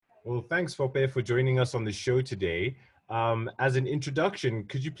Well, thanks, Fope, for joining us on the show today. As an introduction,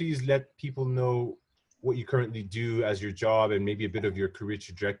 could you please let people know what you currently do as your job and maybe a bit of your career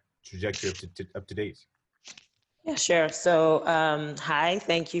trajectory up to date? Yeah, sure. So, hi,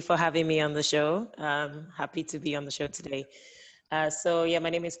 thank you for having me on the show. Happy to be on the show today. Yeah,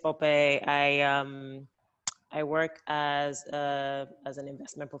 my name is Pope. I work as an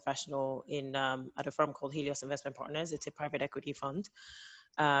investment professional in at a firm called Helios Investment Partners. It's a private equity fund,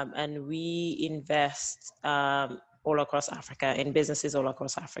 and we invest all across Africa in businesses all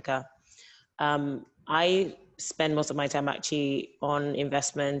across Africa. I spend most of my time actually on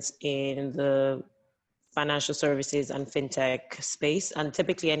investments in the financial services and fintech space, and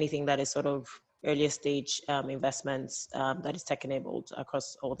typically anything that is sort of earlier stage investments that is tech enabled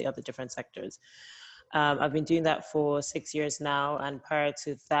across all the other different sectors. I've been doing that for 6 years now, and prior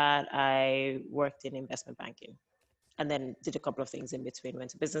to that, I worked in investment banking, and then did a couple of things in between.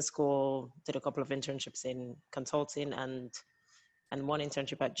 Went to business school, did a couple of internships in consulting, and one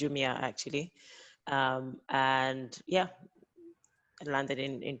internship at Jumia actually, and yeah, I landed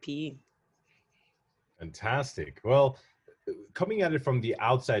in PE. Fantastic. Well, coming at it from the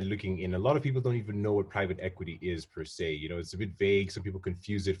outside looking in, a lot of people don't even know what private equity is per se. It's a bit vague. Some people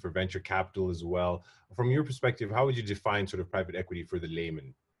confuse it for venture capital as well. From your perspective, how would you define sort of private equity for the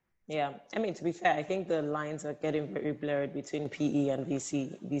layman? Yeah, I mean, to be fair, I think the lines are getting very blurred between PE and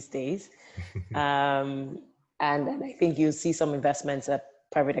VC these days. Um, and I think you'll see some investments that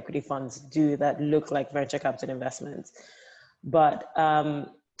private equity funds do that look like venture capital investments. But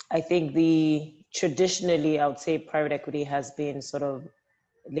I think traditionally, I would say private equity has been sort of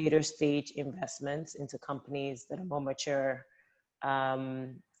later stage investments into companies that are more mature.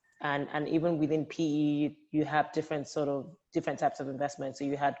 Um, and even within PE, you have different types of investments. So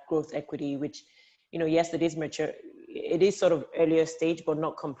you had growth equity, which, yes, it is mature. It is sort of earlier stage, but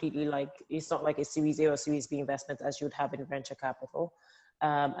not completely it's not like a Series A or Series B investment as you would have in venture capital.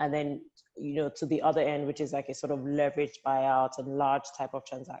 And then, to the other end, which is like a sort of leveraged buyout and large type of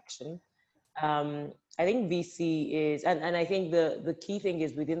transaction. I think VC is, and I think the key thing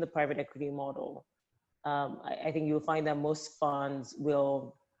is within the private equity model. I think you'll find that most funds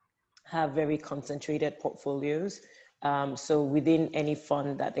will have very concentrated portfolios. So within any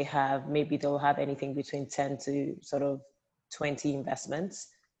fund that they have, maybe they'll have anything between 10 to sort of 20 investments.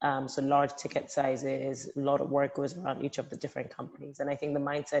 So large ticket sizes, a lot of work goes around each of the different companies. And I think the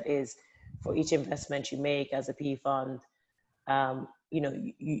mindset is for each investment you make as a PE fund, you're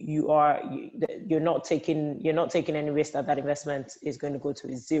not taking any risk that investment is going to go to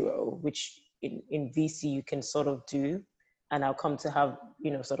a zero, which in VC you can sort of do. And I'll come to how,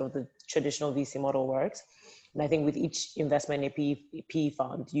 sort of the traditional VC model works. And I think with each investment in a PE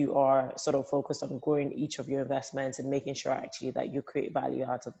fund, you are sort of focused on growing each of your investments and making sure actually that you create value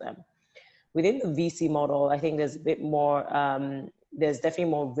out of them. Within the VC model, I think there's a bit more, there's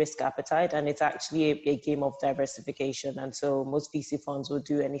definitely more risk appetite, and it's actually a game of diversification. And so most VC funds will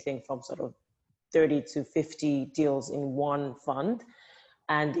do anything from sort of 30 to 50 deals in one fund.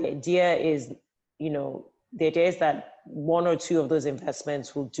 And the idea is, that one or two of those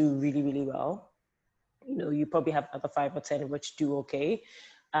investments will do really, really well. You probably have another 5 or 10 which do okay.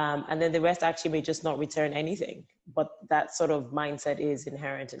 And then the rest actually may just not return anything. But that sort of mindset is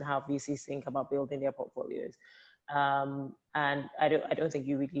inherent in how VCs think about building their portfolios. And I don't think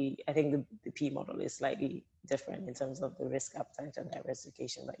I think the P model is slightly different in terms of the risk appetite and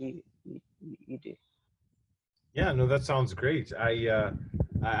diversification that you do. Yeah, no, that sounds great. I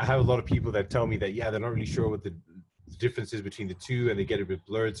have a lot of people that tell me that they're not really sure what the difference is between the two, and they get a bit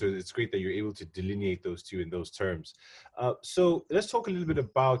blurred. So it's great that you're able to delineate those two in those terms. So let's talk a little bit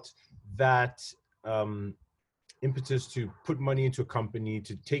about that impetus to put money into a company,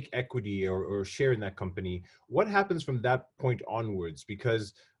 to take equity or share in that company. What happens from that point onwards?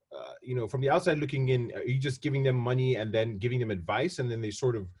 Because from the outside looking in, are you just giving them money and then giving them advice, and then they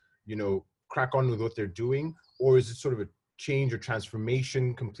sort of crack on with what they're doing, or is it sort of a change or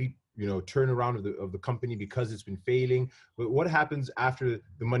transformation, complete turnaround of the company because it's been failing? But what happens after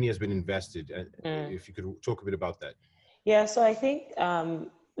the money has been invested? If you could talk a bit about that. Yeah, so I think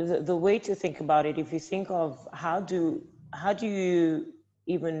the way to think about it, if you think of how do you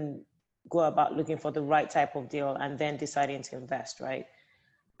even go about looking for the right type of deal and then deciding to invest, right?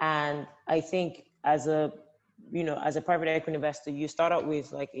 And I think as a private equity investor, you start out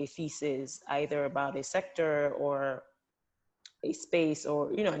with like a thesis, either about a sector or a space or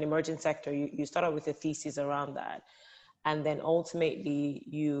an emerging sector. You start out with a thesis around that, and then ultimately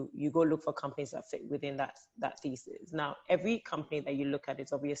you go look for companies that fit within that thesis. Now, every company that you look at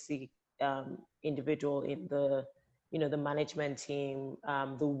is obviously individual in the the management team,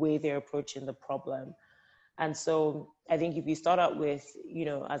 the way they're approaching the problem. And so I think if you start out with,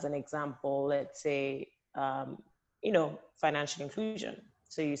 as an example, let's say, financial inclusion.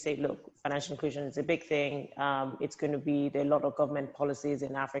 So you say, look, financial inclusion is a big thing. It's going to be, there are a lot of government policies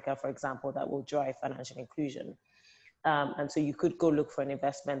in Africa, for example, that will drive financial inclusion. And so you could go look for an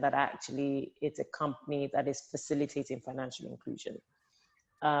investment that actually it's a company that is facilitating financial inclusion.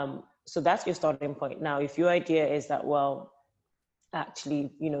 So that's your starting point. Now, if your idea is that, well,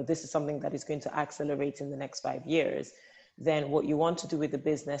 actually, this is something that is going to accelerate in the next 5 years, then what you want to do with the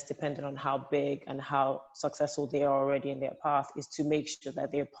business, depending on how big and how successful they are already in their path, is to make sure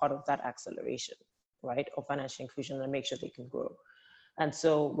that they're part of that acceleration, right, of financial inclusion, and make sure they can grow. And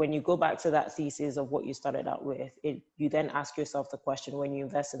so when you go back to that thesis of what you started out with, you then ask yourself the question, when you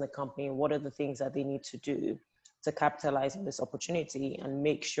invest in the company, what are the things that they need to do to capitalize on this opportunity and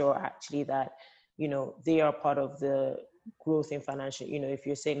make sure actually that, they are part of the growth in financial, if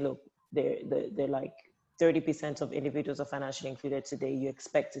you're saying, look, they're like 30% of individuals are financially included today, you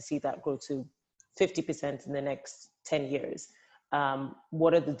expect to see that grow to 50% in the next 10 years.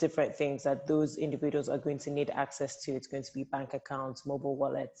 What are the different things that those individuals are going to need access to? It's going to be bank accounts, mobile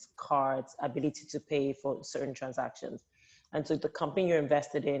wallets, cards, ability to pay for certain transactions. And so the company you're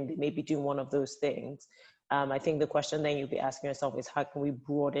invested in, they may be doing one of those things. I think the question then you'll be asking yourself is, how can we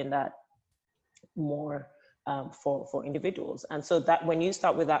broaden that more for individuals? And so that when you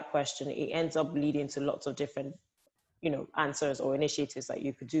start with that question, it ends up leading to lots of different, answers or initiatives that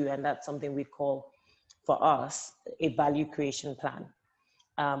you could do. And that's something we call, for us, a value creation plan.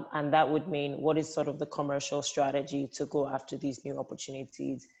 And that would mean, what is sort of the commercial strategy to go after these new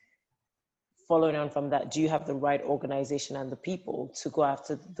opportunities? Following on from that, do you have the right organization and the people to go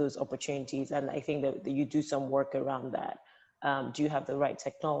after those opportunities? And I think that you do some work around that. Do you have the right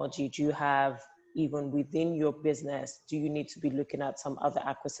technology? Do you have, even within your business, do you need to be looking at some other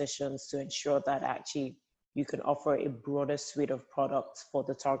acquisitions to ensure that actually you can offer a broader suite of products for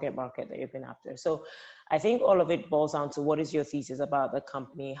the target market that you've been after? So I think all of it boils down to, what is your thesis about the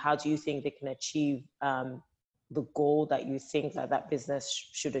company? How do you think they can achieve the goal that you think that business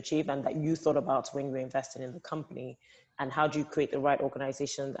should achieve and that you thought about when you were investing in the company? And how do you create the right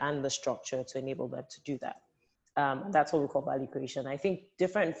organization and the structure to enable them to do that? That's what we call value creation. I think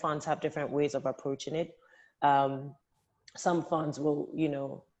different funds have different ways of approaching it. Some funds will,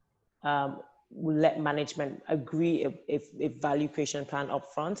 will let management agree a value creation plan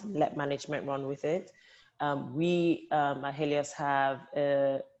up front, let management run with it. We at Helios have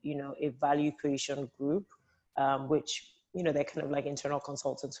a value creation group, which, they're kind of like internal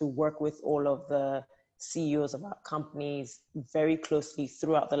consultants who work with all of the CEOs of our companies very closely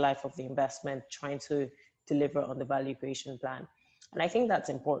throughout the life of the investment, trying to deliver on the value creation plan. And I think that's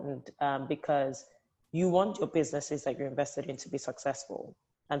important because you want your businesses that you're invested in to be successful.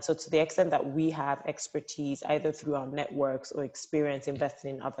 And so to the extent that we have expertise, either through our networks or experience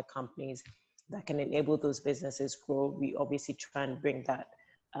investing in other companies that can enable those businesses grow, we obviously try and bring that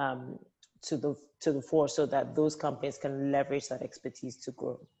to the fore so that those companies can leverage that expertise to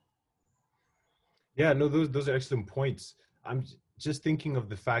grow. Yeah, no, those are excellent points. I'm just thinking of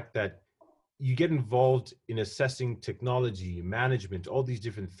the fact that you get involved in assessing technology, management, all these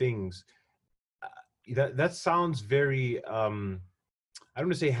different things. That sounds very, I don't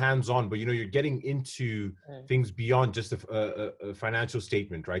want to say hands-on, but you're getting into things beyond just a financial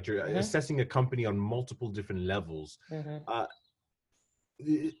statement, right? You're assessing a company on multiple different levels.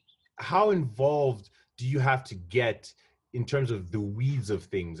 How involved do you have to get in terms of the weeds of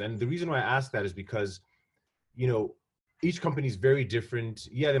things? And the reason why I ask that is because, each company is very different.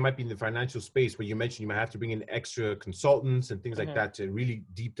 Yeah, they might be in the financial space, but you mentioned you might have to bring in extra consultants and things like that to really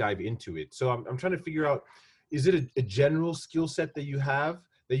deep dive into it. So I'm trying to figure out, is it a general skill set that you have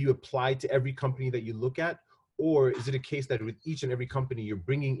that you apply to every company that you look at? Or is it a case that with each and every company, you're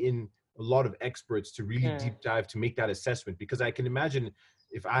bringing in a lot of experts to really deep dive to make that assessment? Because I can imagine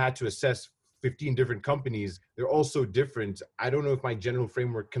if I had to assess 15 different companies, they're all so different. I don't know if my general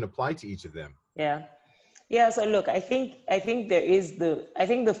framework can apply to each of them. Yeah, so look, I think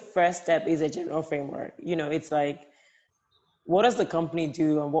the first step is a general framework. It's like, what does the company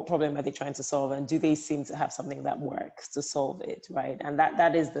do and what problem are they trying to solve? And do they seem to have something that works to solve it, right? And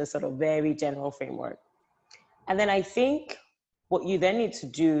that is the sort of very general framework. And then I think what you then need to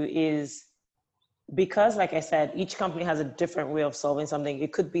do is, because like I said, each company has a different way of solving something.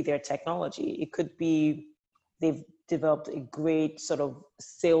 It could be their technology. It could be they've developed a great sort of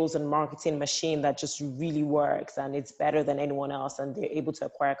sales and marketing machine that just really works and it's better than anyone else and they're able to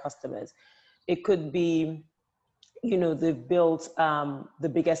acquire customers. It could be, they've built the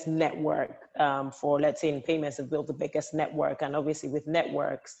biggest network for, let's say in payments, they've built the biggest network. And obviously with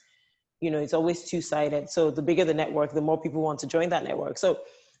networks, it's always two-sided. So the bigger the network, the more people want to join that network. So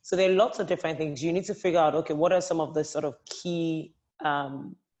there are lots of different things. You need to figure out, okay, what are some of the sort of key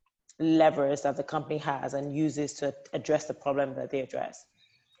levers that the company has and uses to address the problem that they address.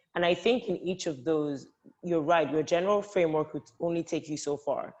 And I think in each of those, you're right, your general framework would only take you so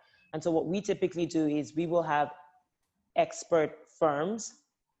far. And so what we typically do is we will have expert firms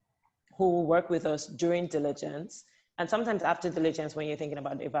who will work with us during diligence, and sometimes after diligence when you're thinking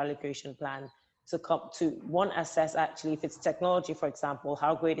about the evaluation plan, to come to one, assess actually if it's technology, for example,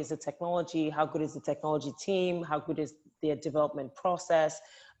 how great is the technology, how good is the technology team, how good is their development process,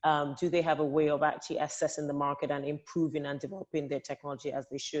 do they have a way of actually assessing the market and improving and developing their technology as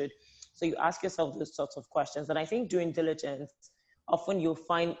they should. So you ask yourself those sorts of questions. And I think during diligence, often you'll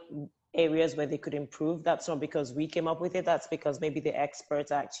find areas where they could improve. That's not because we came up with it, that's because maybe the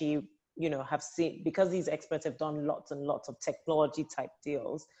experts actually, have seen, because these experts have done lots and lots of technology type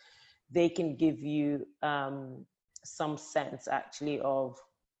deals, they can give you some sense actually of,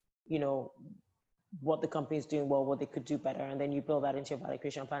 what the company is doing well, what they could do better, and then you build that into your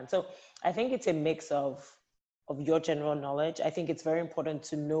valuation plan. So I think it's a mix of your general knowledge. I think it's very important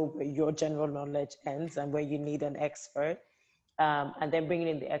to know where your general knowledge ends and where you need an expert, and then bringing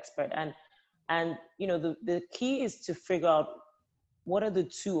in the expert. And the key is to figure out what are the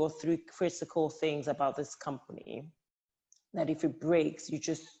 2 or 3 critical things about this company that if it breaks, you're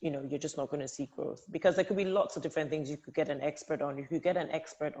just not going to see growth. Because there could be lots of different things you could get an expert on. You could get an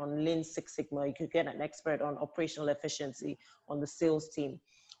expert on Lean Six Sigma. You could get an expert on operational efficiency, on the sales team.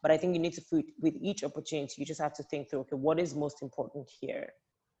 But I think you need to, with each opportunity, you just have to think through, okay, what is most important here?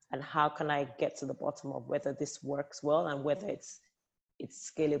 And how can I get to the bottom of whether this works well and whether it's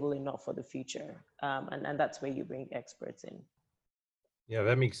scalable enough for the future? And that's where you bring experts in. Yeah,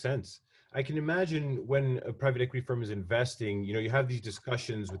 that makes sense. I can imagine when a private equity firm is investing, you have these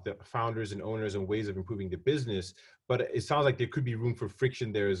discussions with the founders and owners on ways of improving the business, but it sounds like there could be room for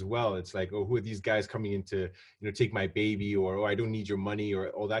friction there as well. It's like, oh, who are these guys coming in to, take my baby, or, oh, I don't need your money, or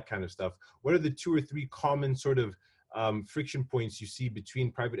all that kind of stuff. What are the 2 or 3 common sort of friction points you see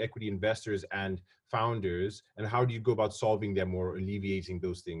between private equity investors and founders, and how do you go about solving them or alleviating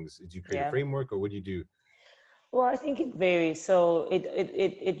those things? Do you create a framework, or what do you do? Well, I think it varies. So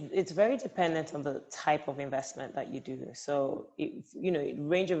it's very dependent on the type of investment that you do. So if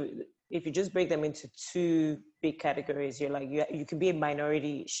you just break them into 2 big categories, you're like, you can be a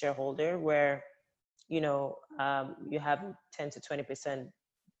minority shareholder where, you have 10 to 20%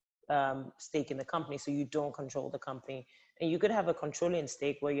 stake in the company, so you don't control the company. And you could have a controlling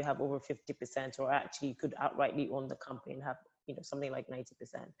stake where you have over 50%, or actually you could outrightly own the company and have something like 90%.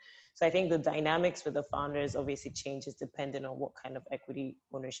 So I think the dynamics with the founders obviously changes depending on what kind of equity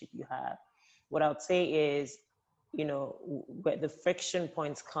ownership you have. What I would say is, where the friction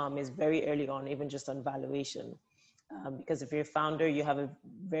points come is very early on, even just on valuation. Because if you're a founder, you have a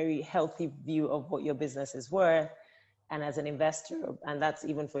very healthy view of what your business is worth. And as an investor, and that's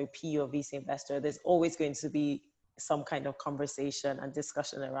even for a PE or VC investor, there's always going to be some kind of conversation and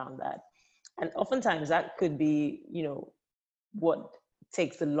discussion around that. And oftentimes that could be, what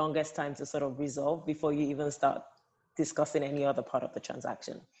takes the longest time to sort of resolve before you even start discussing any other part of the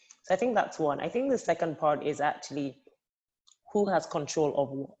transaction. So I think that's one. I think the second part is actually who has control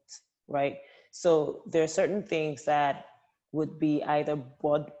of what, right? So there are certain things that would be either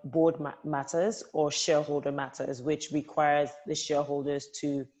board matters or shareholder matters, which requires the shareholders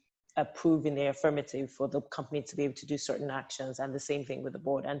to approve in the affirmative for the company to be able to do certain actions, and the same thing with the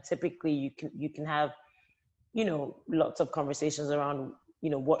board. And typically you can have lots of conversations around,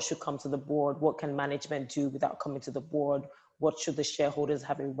 what should come to the board, what can management do without coming to the board, what should the shareholders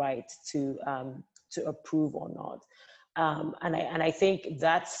have a right to approve or not. And I think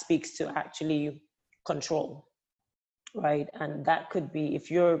that speaks to actually control, right? And that could be, if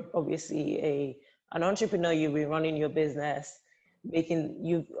you're obviously an entrepreneur, you'll be running your business,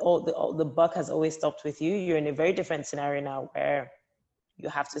 all the buck has always stopped with you. You're in a very different scenario now where you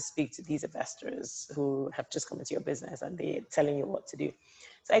have to speak to these investors who have just come into your business and they're telling you what to do.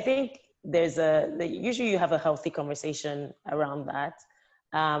 So I think usually you have a healthy conversation around that.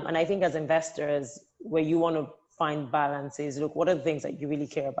 And I think as investors, where you want to find balance is, look, what are the things that you really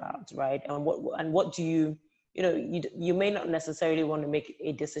care about, right? And what do you may not necessarily want to make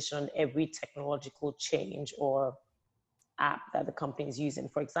a decision on every technological change or app that the company is using,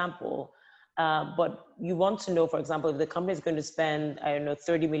 for example. But you want to know, for example, if the company is going to spend,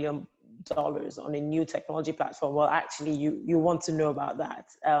 $30 million on a new technology platform, well, actually, you want to know about that.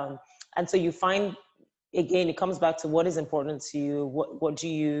 And so you find again, it comes back to what is important to you. What do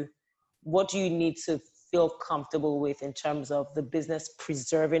you need to feel comfortable with in terms of the business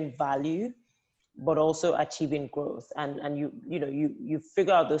preserving value, but also achieving growth. And you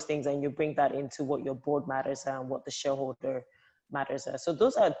figure out those things and you bring that into what your board matters and what the shareholder matters are. So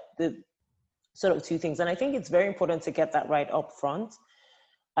those are the sort of two things. And I think it's very important to get that right up front,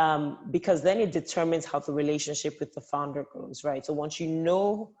 because then it determines how the relationship with the founder goes, right? So once you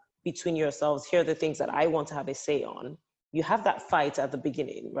know between yourselves, here are the things that I want to have a say on, you have that fight at the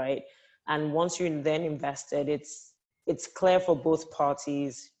beginning, right? And once you're then invested, it's clear for both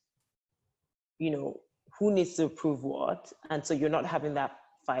parties, who needs to approve what. And so you're not having that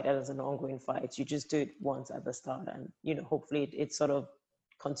fight as an ongoing fight. You just do it once at the start, and, hopefully it sort of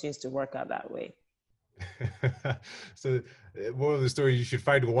continues to work out that way. So moral of the story, you should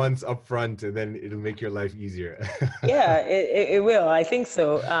fight once up front and then it'll make your life easier. Yeah, it will. I think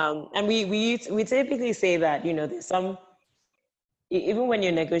so. And we typically say that, there's some, even when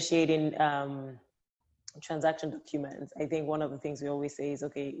you're negotiating transaction documents, I think one of the things we always say is,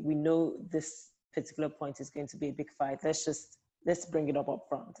 okay, we know this particular point is going to be a big fight. Let's bring it up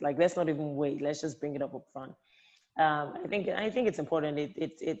front. Like, let's not even wait. Let's just bring it up front. I think it's important.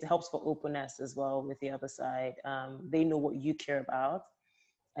 It helps for openness as well with the other side. They know what you care about,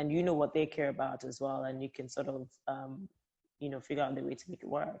 and you know what they care about as well, and you can sort of figure out the way to make it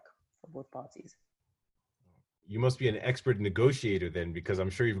work for both parties. You must be an expert negotiator then, because I'm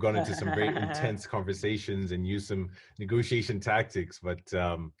sure you've gone into some very intense conversations and used some negotiation tactics. But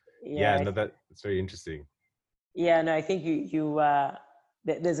that's very interesting. Yeah, no, I think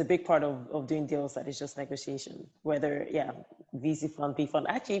there's a big part of doing deals that is just negotiation, whether, VC fund, P fund,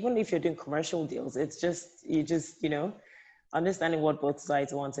 actually, even if you're doing commercial deals, it's just, understanding what both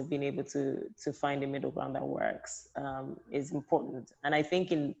sides want and being able to find a middle ground that works is important. And I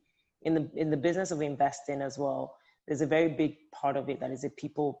think in the business of investing as well, there's a very big part of it that is a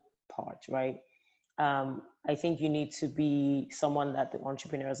people part, right? I think you need to be someone that the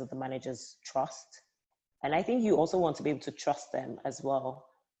entrepreneurs or the managers trust. And I think you also want to be able to trust them as well.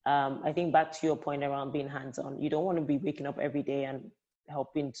 I think back to your point around being hands-on, you don't want to be waking up every day and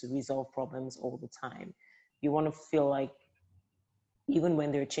helping to resolve problems all the time. You want to feel like even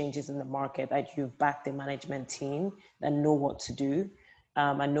when there are changes in the market, that you've backed the management team that know what to do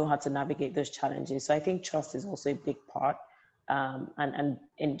and know how to navigate those challenges. So I think trust is also a big part. And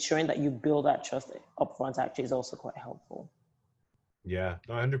ensuring that you build that trust upfront actually is also quite helpful. Yeah,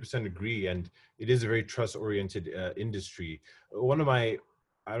 no, I 100% agree. And it is a very trust-oriented industry. One of my,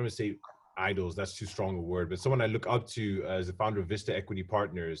 I don't want to say idols, that's too strong a word, but someone I look up to as the founder of Vista Equity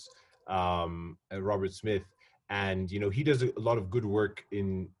Partners, Robert Smith. And, he does a lot of good work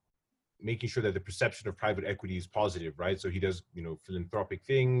in making sure that the perception of private equity is positive, right? So he does, philanthropic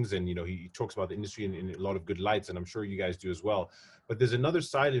things, and, he talks about the industry in a lot of good lights, and I'm sure you guys do as well. But there's another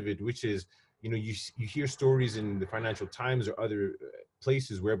side of it, which is, you hear stories in the Financial Times or other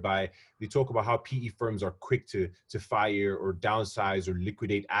places whereby they talk about how PE firms are quick to fire or downsize or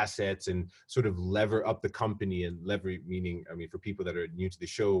liquidate assets and sort of lever up the company. And lever meaning, for people that are new to the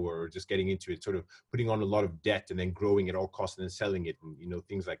show or just getting into it, sort of putting on a lot of debt and then growing at all costs and then selling it, and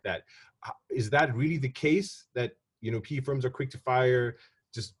things like that. Is that really the case, that PE firms are quick to fire,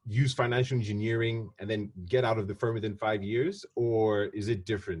 just use financial engineering and then get out of the firm within 5 years? Or is it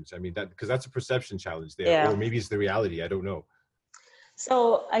different? Because that's a perception challenge there. Yeah. Or maybe it's the reality. I don't know.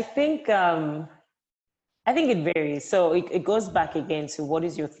 So I think it varies. So it goes back again to what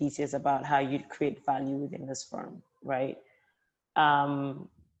is your thesis about how you'd create value within this firm, right?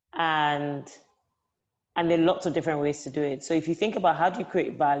 And there are lots of different ways to do it. So if you think about how do you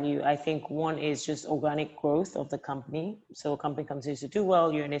create value, I think one is just organic growth of the company. So a company continues to do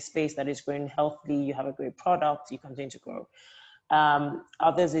well, you're in a space that is growing healthily, you have a great product, you continue to grow.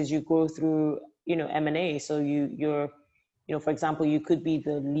 Others is you grow through, M&A. So you're, for example, you could be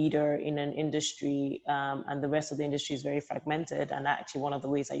the leader in an industry and the rest of the industry is very fragmented. And actually one of the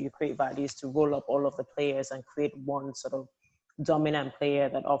ways that you create value is to roll up all of the players and create one sort of dominant player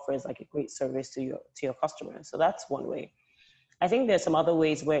that offers like a great service to your customers. So that's one way. I think there's some other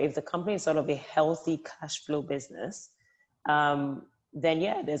ways where if the company is sort of a healthy cash flow business, then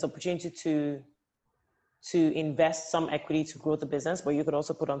there's opportunity to invest some equity to grow the business, but you could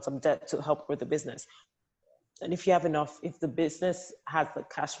also put on some debt to help grow the business. And if you have enough, if the business has the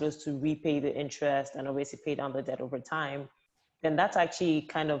cash flows to repay the interest and obviously pay down the debt over time, then that's actually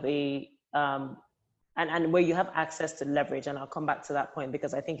kind of and where you have access to leverage, and I'll come back to that point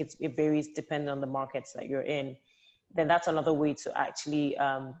because I think it varies depending on the markets that you're in, then that's another way to actually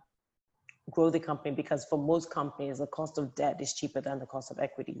grow the company, because for most companies, the cost of debt is cheaper than the cost of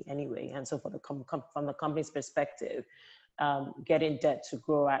equity anyway. And so for the from the company's perspective, getting debt to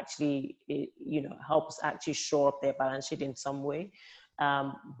grow actually, helps actually shore up their balance sheet in some way.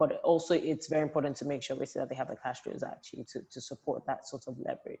 But also it's very important to make sure that they have the cash flows actually to support that sort of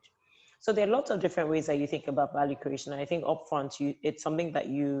leverage. So there are lots of different ways that you think about value creation. And I think upfront, it's something that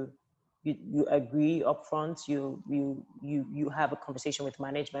you agree upfront. You have a conversation with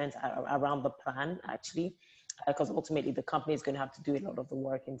management around the plan actually, because ultimately the company is going to have to do a lot of the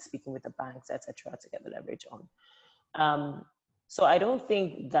work in speaking with the banks, etc., to get the leverage on. So I don't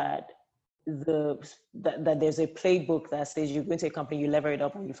think that that there's a playbook that says you go into a company, you lever it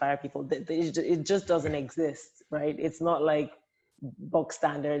up, and you fire people. It just doesn't exist, right? It's not like box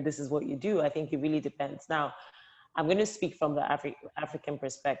standard, this is what you do. I think it really depends. Now, I'm going to speak from the African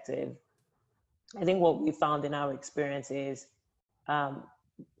perspective. I think what we found in our experience is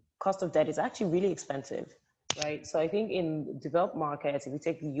cost of debt is actually really expensive, right? So I think in developed markets, if you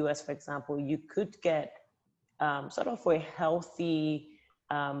take the US, for example, you could get sort of for a healthy,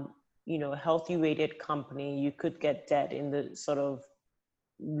 healthy rated company, you could get debt in the sort of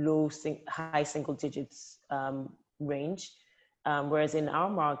high single digits range. Whereas in our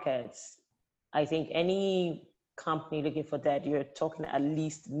markets, I think any company looking for debt, you're talking at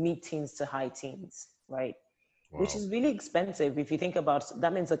least mid-teens to high teens, right? Wow. Which is really expensive. If you think about it,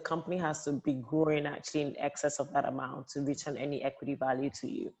 that means the company has to be growing actually in excess of that amount to return any equity value to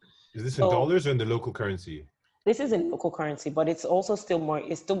you. Is this in dollars or in the local currency? This is in local currency, but it's also still more,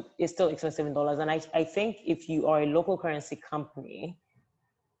 it's still expensive in dollars. And I think if you are a local currency company,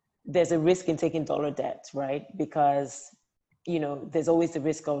 there's a risk in taking dollar debt, right? Because there's always the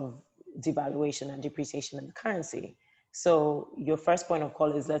risk of devaluation and depreciation in the currency. So your first point of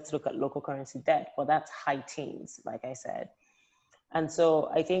call is let's look at local currency debt, but that's high teens, like I said. And so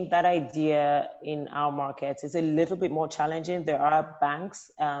I think that idea in our markets is a little bit more challenging. There are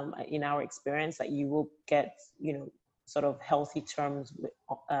banks in our experience that you will get, sort of healthy terms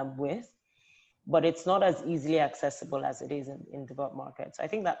with, but it's not as easily accessible as it is in developed markets. I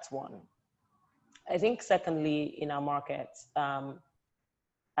think that's one. I think secondly, in our markets, I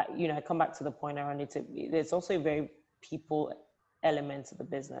come back to the point around it. There's also a very people element to the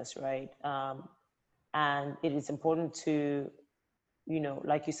business, right? And it is important to,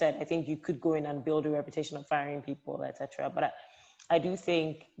 like you said, I think you could go in and build a reputation of firing people, etc. But I do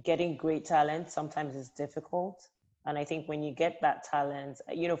think getting great talent sometimes is difficult. And I think when you get that talent,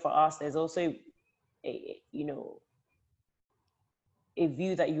 for us, there's also a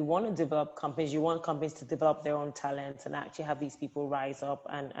view that you want to develop companies, you want companies to develop their own talents and actually have these people rise up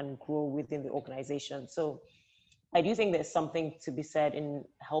and grow within the organization. So I do think there's something to be said in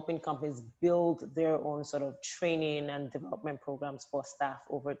helping companies build their own sort of training and development programs for staff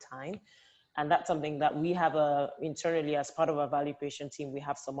over time. And that's something that we have internally as part of our value creation team. We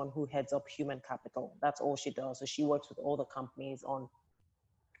have someone who heads up human capital. That's all she does. So she works with all the companies on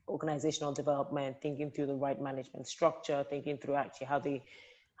organizational development, thinking through the right management structure, thinking through actually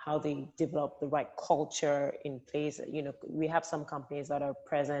how they develop the right culture in place. We have some companies that are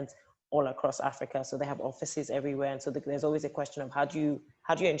present all across Africa, so they have offices everywhere, and so there's always a question of how do you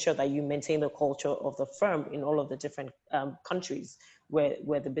ensure that you maintain the culture of the firm in all of the different countries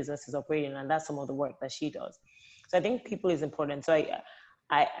where the business is operating, and that's some of the work that she does. So I think people is important. So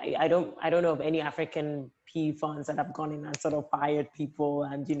I don't know of any African PE funds that have gone in and sort of fired people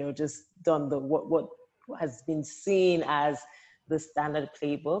and just done what has been seen as the standard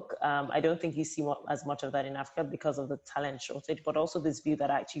playbook. I don't think you see as much of that in Africa because of the talent shortage, but also this view that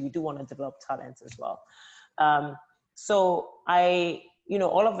actually you do want to develop talent as well. So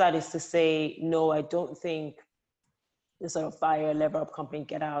all of that is to say, no, I don't think the sort of fire, lever up company,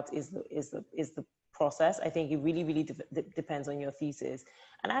 get out is the process. I think it really, really depends on your thesis.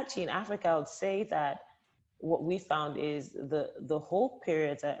 And actually in Africa, I would say that what we found is the whole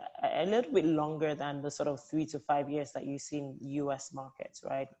periods are a little bit longer than the sort of 3 to 5 years that you see in US markets,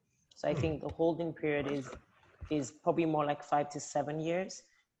 right? So I think the holding period is probably more like 5 to 7 years.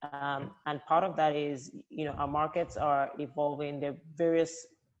 And part of that is, our markets are evolving.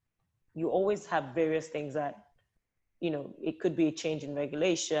 You always have various things that, it could be a change in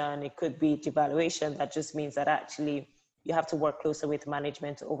regulation, it could be devaluation. That just means that actually you have to work closer with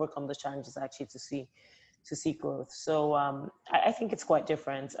management to overcome the challenges actually to see growth. So I think it's quite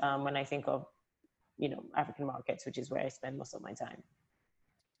different when I think of, African markets, which is where I spend most of my time.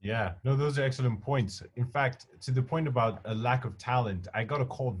 Yeah, no, those are excellent points. In fact, to the point about a lack of talent, I got a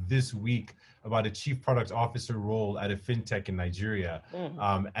call this week about a chief product officer role at a fintech in Nigeria.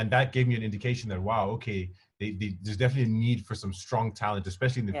 And that gave me an indication that, wow, okay, there's definitely a need for some strong talent,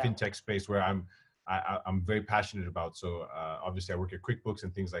 especially in the Yeah. fintech space where I'm very passionate about. So obviously I work at QuickBooks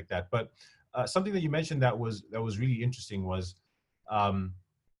and things like that. But something that you mentioned that was really interesting was,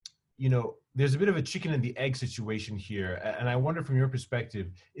 there's a bit of a chicken and the egg situation here. And I wonder from your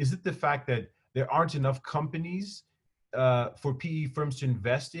perspective, is it the fact that there aren't enough companies for PE firms to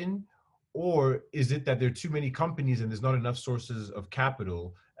invest in? Or is it that there are too many companies and there's not enough sources of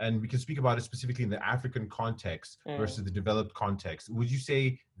capital? And we can speak about it specifically in the African context versus the developed context. Would you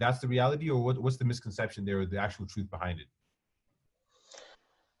say that's the reality, or what's the misconception there, or the actual truth behind it?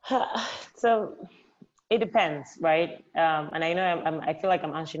 So it depends, right? And I know I feel like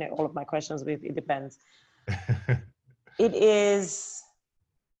I'm answering all of my questions with it depends. It is,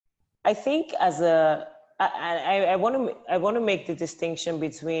 I think, I want to make the distinction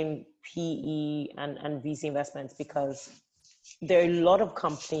between PE and VC investments, because there are a lot of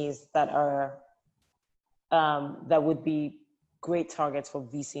companies that are that would be great targets for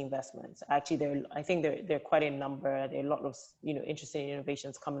VC investments. Actually, I think there are quite a number. There are a lot of interesting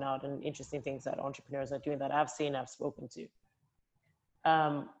innovations coming out and interesting things that entrepreneurs are doing that I've seen, I've spoken to.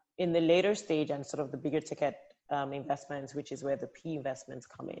 In the later stage and sort of the bigger ticket investments, which is where the PE investments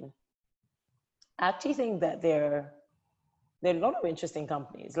come in, I actually think that there are a lot of interesting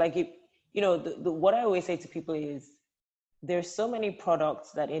companies. Like what I always say to people is, there's so many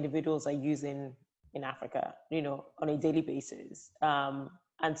products that individuals are using in Africa, on a daily basis. And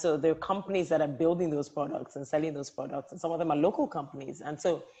so there are companies that are building those products and selling those products, and some of them are local companies. And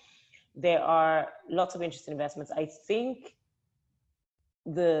so there are lots of interesting investments. I think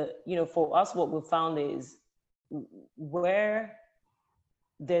for us, what we've found is where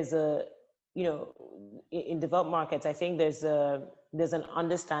there's in developed markets, I think there's an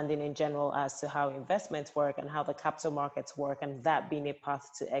understanding in general as to how investments work and how the capital markets work, and that being a path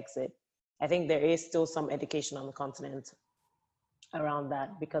to exit. I think there is still some education on the continent around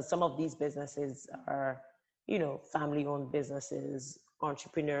that, because some of these businesses are, family-owned businesses,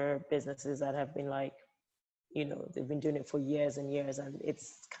 entrepreneur businesses that have been they've been doing it for years and years, and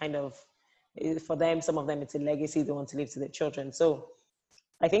it's kind of, for them, some of them, it's a legacy they want to leave to their children. So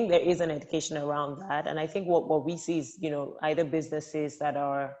I think there is an education around that. And I think what we see is, either businesses that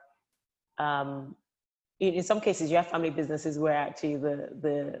are, in some cases, you have family businesses where actually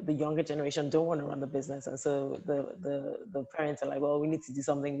the younger generation don't want to run the business. And so the parents are like, well, we need to do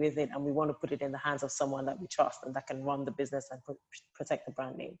something with it, and we want to put it in the hands of someone that we trust and that can run the business and protect the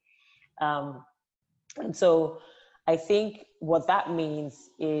brand name. And so I think what that means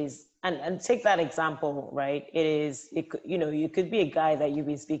is, and take that example, right? You could be a guy that you've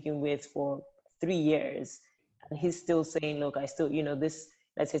been speaking with for 3 years, and he's still saying, look, I still, this,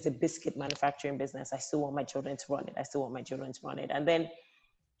 let's say it's a biscuit manufacturing business, I still want my children to run it. I still want my children to run it. And then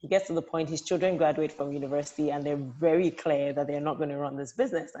he gets to the point, his children graduate from university and they're very clear that they're not going to run this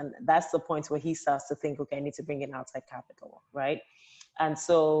business. And that's the point where he starts to think, okay, I need to bring in outside capital, right? And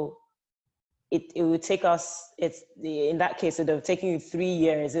so it would take us, in that case, it would have taken you 3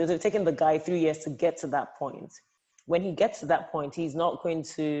 years. It would have taken the guy 3 years to get to that point. When he gets to that point, he's not going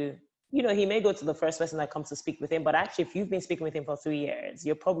to, he may go to the first person that comes to speak with him, but actually, if you've been speaking with him for 3 years,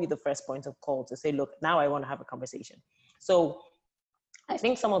 you're probably the first point of call to say, look, now I want to have a conversation. So I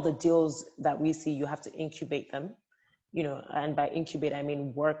think some of the deals that we see, you have to incubate them, and by incubate, I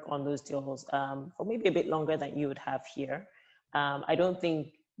mean work on those deals for maybe a bit longer than you would have here. I don't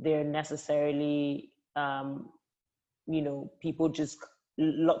think they're necessarily, people just,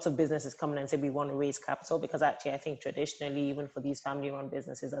 lots of businesses come in and say, we want to raise capital, because actually I think traditionally, even for these family-run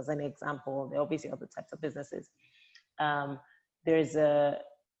businesses, as an example, there are obviously other types of businesses. There's a,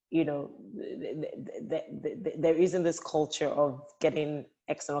 there isn't this culture of getting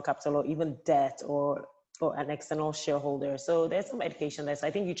external capital or even debt or an external shareholder. So there's some education there. So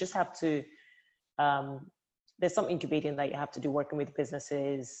I think you just have to, there's some incubating that you have to do, working with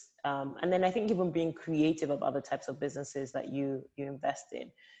businesses. And then I think even being creative of other types of businesses that you invest in.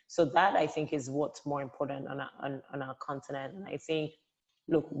 So that, I think, is what's more important on our continent. And I think,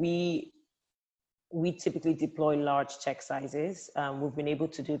 look, we typically deploy large check sizes. We've been able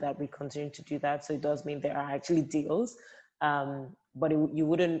to do that. We continue to do that. So it does mean there are actually deals, but you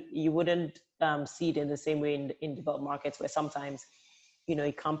wouldn't see it in the same way in developed markets, where sometimes,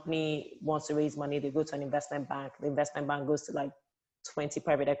 a company wants to raise money, they go to an investment bank, the investment bank goes to 20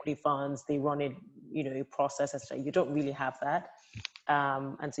 private equity funds, they run it, a process, etc. You don't really have that.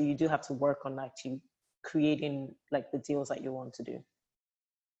 And so you do have to work on actually creating the deals that you want to do.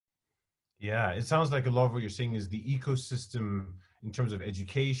 Yeah, it sounds like a lot of what you're saying is the ecosystem in terms of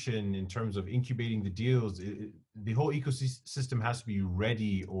education, in terms of incubating the deals, the whole ecosystem has to be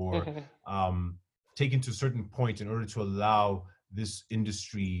ready, or taken to a certain point in order to allow this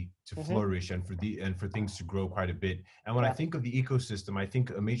industry to Mm-hmm. flourish and for things to grow quite a bit. And when I Yeah. think of the ecosystem, I think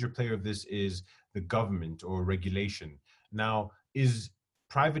a major player of this is the government or regulation. Now, is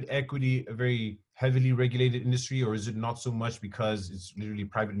private equity a very heavily regulated industry, or is it not so much because it's literally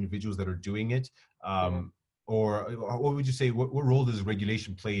private individuals that are doing it? Mm. Or what would you say? What role does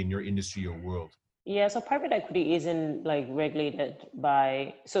regulation play in your industry or world? Yeah, so private equity isn't like regulated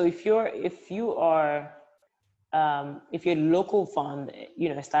by, so if you're a local fund,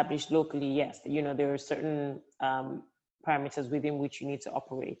 established locally, yes, there are certain parameters within which you need to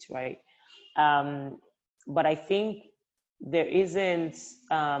operate, right? Um, but I think there isn't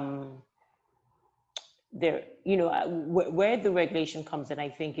there, where the regulation comes in, I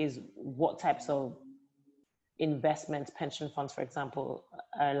think, is what types of investments pension funds, for example,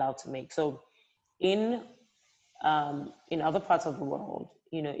 are allowed to make. So in other parts of the world,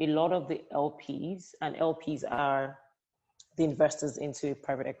 a lot of the LPs are the investors into a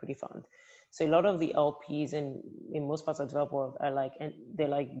private equity fund. So a lot of the LPs in most parts of the developed world are they're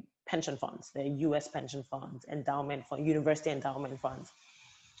like pension funds. They're US pension funds, endowment fund, university endowment funds.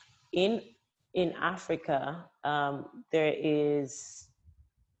 In Africa, there is,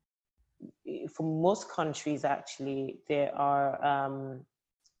 for most countries actually, there are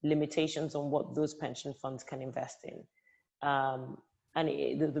limitations on what those pension funds can invest in. And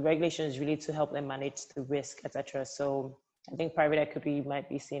the regulation is really to help them manage the risk, etc. So I think private equity might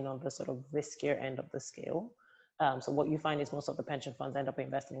be seen on the sort of riskier end of the scale. So what you find is most of the pension funds end up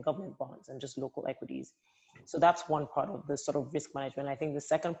investing in government bonds and just local equities. So that's one part of the sort of risk management. I think the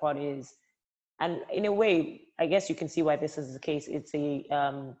second part is, and in a way, I guess you can see why this is the case. There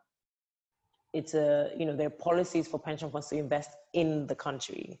are policies for pension funds to invest in the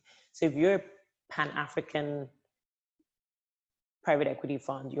country. So if you're a Pan-African private equity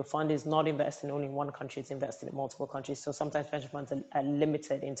fund, your fund is not investing only in one country, it's investing in multiple countries. So sometimes pension funds are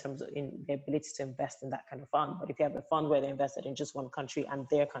limited in terms of in their ability to invest in that kind of fund. But if you have a fund where they invested in just one country and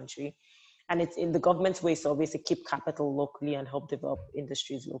their country, and it's in the government's way to obviously keep capital locally and help develop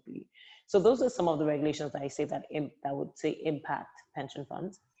industries locally. So those are some of the regulations that I say that would say impact pension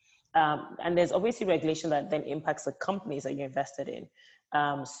funds. And there's obviously regulation that then impacts the companies that you're invested in.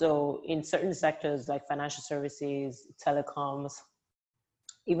 So in certain sectors like financial services, telecoms,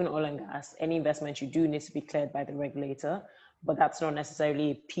 even oil and gas, any investment you do needs to be cleared by the regulator, but that's not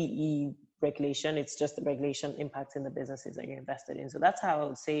necessarily PE regulation. It's just the regulation impacting the businesses that you're invested in. So that's how I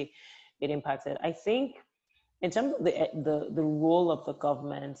would say it impacted. I think in terms of the role of the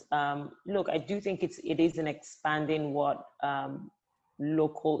government, look, I do think it is in expanding what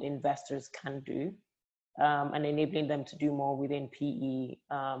local investors can do, and enabling them to do more within PE,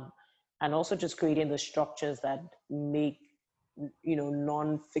 and also just creating the structures that make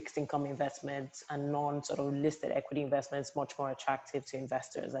non-fixed income investments and non-sort of listed equity investments much more attractive to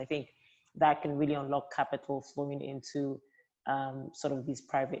investors. I think that can really unlock capital flowing into sort of these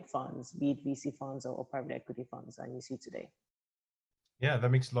private funds, be it VC funds or private equity funds that you see today. Yeah, that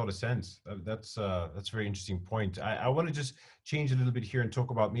makes a lot of sense. That's a very interesting point. I want to just change a little bit here and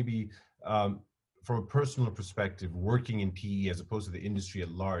talk about maybe from a personal perspective, working in PE as opposed to the industry at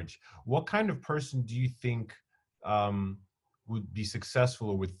large. What kind of person do you think would be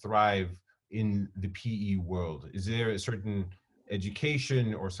successful or would thrive in the PE world? Is there a certain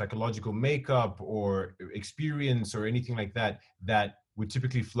education or psychological makeup or experience or anything like that that would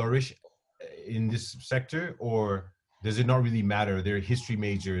typically flourish in this sector, or does it not really matter? There are history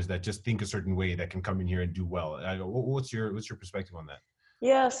majors that just think a certain way that can come in here and do well. What's your perspective on that?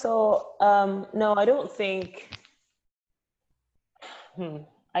 Yeah, so no, I don't think. So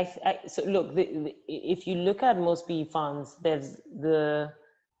look, if you look at most PE funds, there's the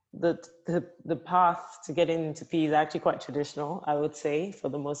path to getting into PE is actually quite traditional, I would say, for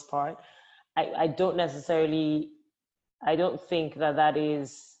the most part. I don't think that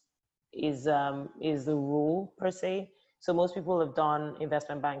is the rule per se. So most people have done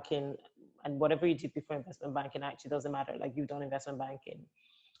investment banking, and whatever you did before investment banking actually doesn't matter. Like you've done investment banking,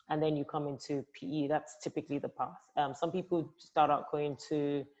 and then you come into PE. That's typically the path. Some people start out going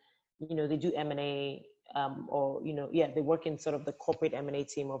to, they do M&A, or they work in sort of the corporate M&A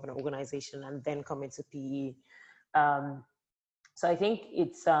team of an organization, and then come into PE. So I think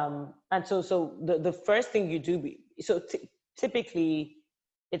it's and so the first thing you do. Typically,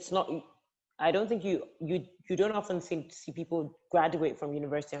 it's not. I don't think you don't often see people graduate from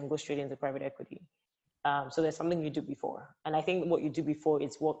university and go straight into private equity. So there's something you do before, and I think what you do before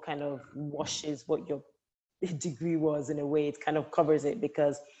is what kind of washes what your degree was in a way. It kind of covers it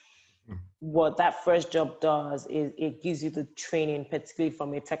because what that first job does is it gives you the training, particularly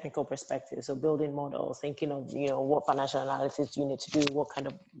from a technical perspective. So building models, thinking of, what financial analysis you need to do, what kind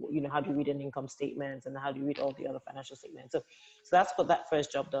of, how do you read an income statement, and how do you read all the other financial statements. So that's what that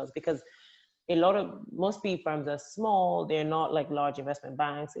first job does, because most PE firms are small. They're not like large investment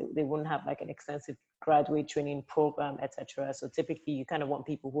banks. They wouldn't have like an extensive graduate training program, etc. So typically you kind of want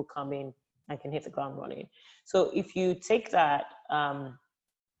people who come in and can hit the ground running. So if you take that,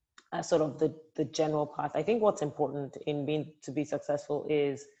 as sort of the general path, I think what's important to be successful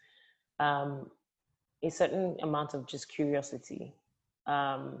is a certain amount of just curiosity,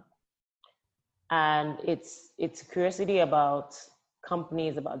 and it's curiosity about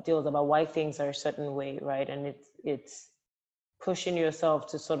companies, about deals, about why things are a certain way, right? And it's pushing yourself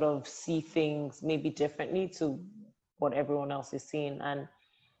to sort of see things maybe differently to what everyone else is seeing. And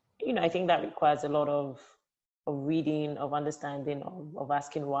I think that requires a lot of reading, of understanding, of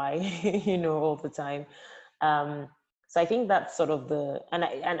asking why, all the time. So I think that's sort of and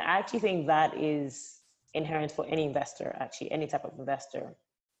I actually think that is inherent for any investor, actually, any type of investor,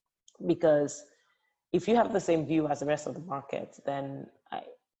 because if you have the same view as the rest of the market, then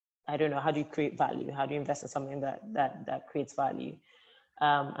I don't know, how do you create value? How do you invest in something that creates value?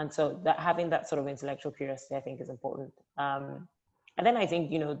 And so that having that sort of intellectual curiosity, I think, is important. And then I think,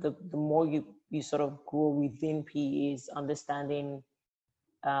 the more you sort of grow within PE is understanding,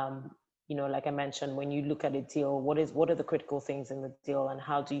 like I mentioned, when you look at a deal, what are the critical things in the deal, and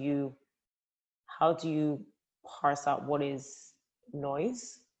how do you parse out what is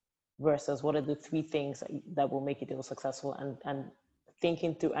noise versus what are the three things that will make a deal successful, and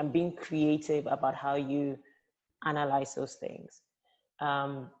thinking through and being creative about how you analyze those things.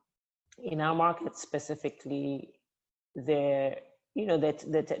 In our market specifically, there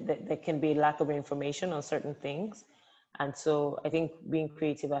can be a lack of information on certain things. And so I think being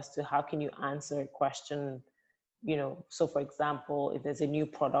creative as to how can you answer a question, so for example, if there's a new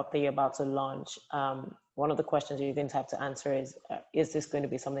product that you're about to launch, one of the questions you're going to have to answer is this going to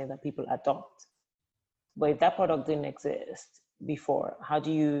be something that people adopt? But if that product didn't exist before, how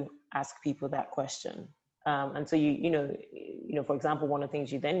do you ask people that question? And so for example, one of the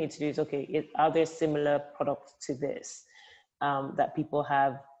things you then need to do is, okay, are there similar products to this that people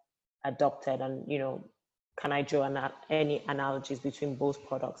have adopted? And, can I draw any analogies between both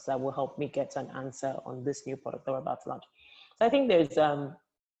products that will help me get an answer on this new product that we're about to launch? So I think there's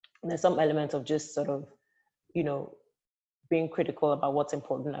some element of just sort of, being critical about what's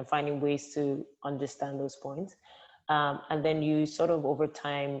important and finding ways to understand those points. And then you sort of over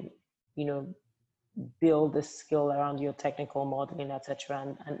time, build the skill around your technical modeling,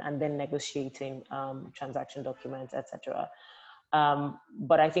 etc., and then negotiating transaction documents, etc.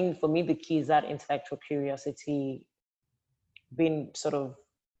 But I think for me, the key is that intellectual curiosity, being sort of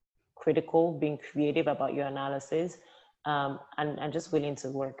critical, being creative about your analysis, and just willing to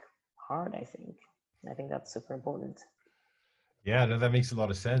work hard. I think that's super important. Yeah, no, that makes a lot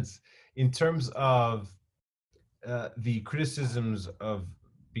of sense. In terms of the criticisms of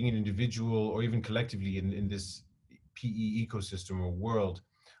being an individual or even collectively in this PE ecosystem or world,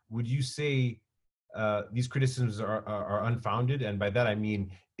 would you say these criticisms are unfounded? And by that, I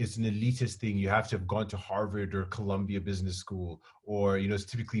mean, it's an elitist thing. You have to have gone to Harvard or Columbia Business School, or, it's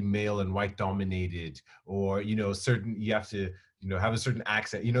typically male and white dominated, or, you have to, have a certain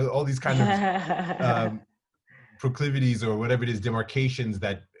accent, all these kind of proclivities or whatever it is, demarcations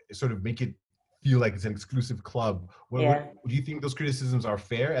that sort of make it feel like it's an exclusive club. What do you think those criticisms are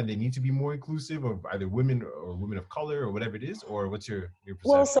fair and they need to be more inclusive of either women or women of color or whatever it is? Or what's your perception?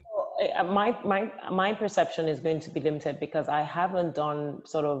 Well, so my perception is going to be limited because I haven't done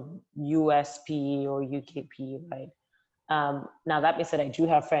sort of US PE or UK PE, right? Now that being said, I do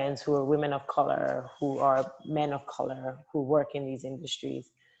have friends who are women of color, who are men of color, who work in these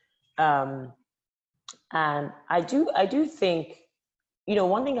industries. And I do think,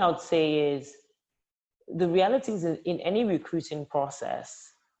 one thing I would say is the reality is in any recruiting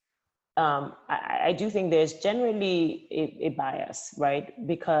process, I do think there's generally a bias, right?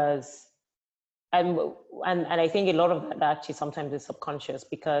 Because, and I think a lot of that actually sometimes is subconscious,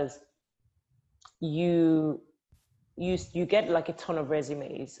 because you get like a ton of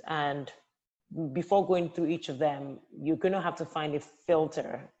resumes, and before going through each of them, you're going to have to find a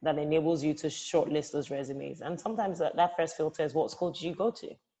filter that enables you to shortlist those resumes. And sometimes that first filter is, what school did you go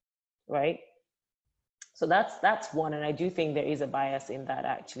to, right? So that's one. And I do think there is a bias in that,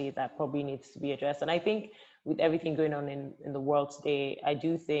 actually, that probably needs to be addressed. And I think with everything going on in the world today, I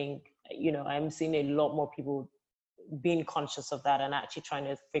do think, I'm seeing a lot more people being conscious of that and actually trying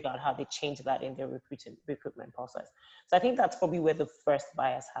to figure out how they change that in their recruitment process. So I think that's probably where the first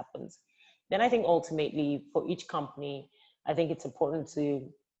bias happens. Then I think ultimately for each company, I think it's important to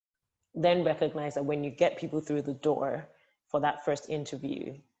then recognize that when you get people through the door for that first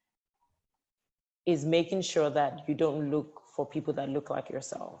interview, is making sure that you don't look for people that look like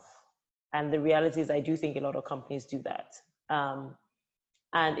yourself. And the reality is, I do think a lot of companies do that.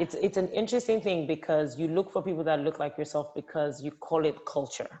 And it's an interesting thing because you look for people that look like yourself because you call it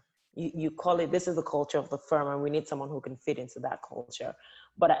culture. You call it, this is the culture of the firm and we need someone who can fit into that culture.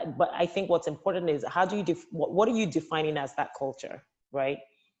 But I think what's important is how do you, what are you defining as that culture, right?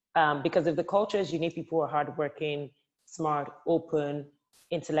 Because if the culture is you need people who are hardworking, smart, open,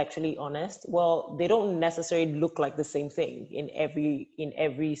 intellectually honest, well, they don't necessarily look like the same thing in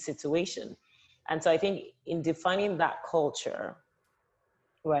every situation. And so I think in defining that culture,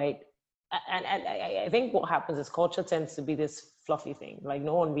 right? And I think what happens is culture tends to be this fluffy thing. Like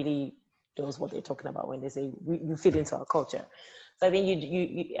no one really knows what they're talking about when they say you fit into our culture. So I think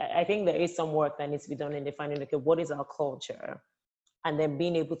I think there is some work that needs to be done in defining, okay, what is our culture? And then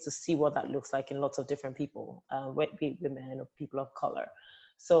being able to see what that looks like in lots of different people, be it women or people of color.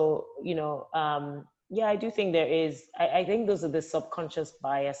 So, yeah, I do think there is, I think those are the subconscious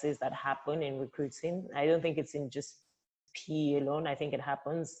biases that happen in recruiting. I don't think it's in just PE alone. I think it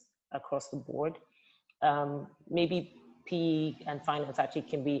happens across the board. Maybe PE and finance actually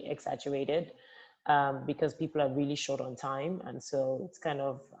can be exaggerated because people are really short on time. And so it's kind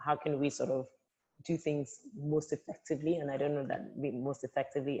of, how can we sort of do things most effectively? And I don't know that most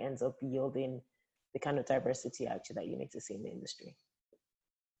effectively ends up yielding the kind of diversity actually that you need to see in the industry.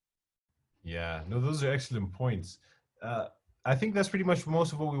 Yeah, no, those are excellent points. I think that's pretty much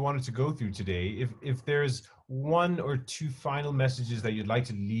most of what we wanted to go through today. If there's one or two final messages that you'd like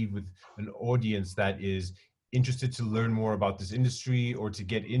to leave with an audience that is interested to learn more about this industry or to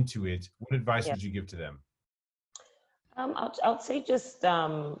get into it, what advice would you give to them? I would say just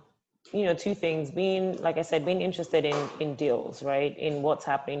two things. Being, like I said, being interested in deals, right? In what's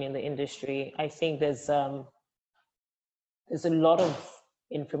happening in the industry. I think there's a lot of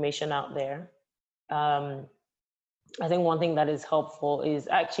information out there. I think one thing that is helpful is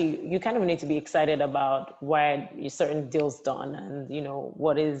actually you kind of need to be excited about why certain deals done, and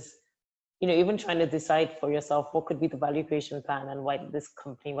what is, even trying to decide for yourself what could be the value creation plan and why did this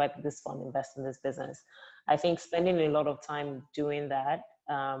fund invest in this business. I think spending a lot of time doing that,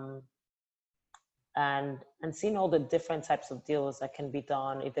 and seeing all the different types of deals that can be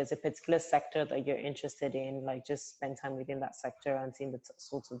done. If there's a particular sector that you're interested in, like just spend time within that sector and seeing the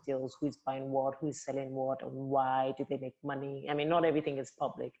sorts of deals, who's buying what, who's selling what, and why do they make money. I mean, not everything is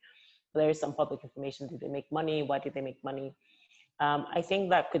public, but there is some public information. Do they make money? Why do they make money? I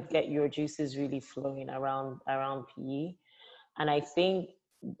think that could get your juices really flowing around PE. And I think,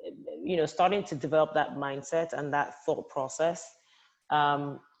 starting to develop that mindset and that thought process,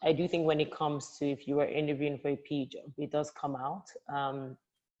 I do think when it comes to, if you are interviewing for a PE job, it does come out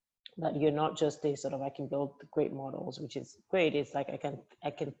that you're not just a sort of, I can build great models, which is great. It's like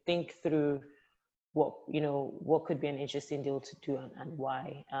I can think through what could be an interesting deal to do and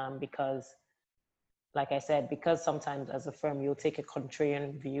why. Because like I said, because sometimes as a firm, you'll take a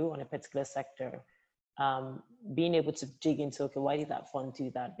contrarian view on a particular sector. Being able to dig into, okay, why did that fund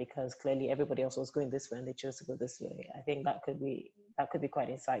do that? Because clearly everybody else was going this way and they chose to go this way. I think that could be quite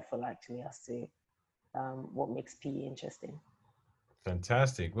insightful actually as to what makes PE interesting.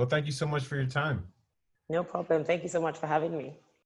 Fantastic. Well, thank you so much for your time. No problem. Thank you so much for having me.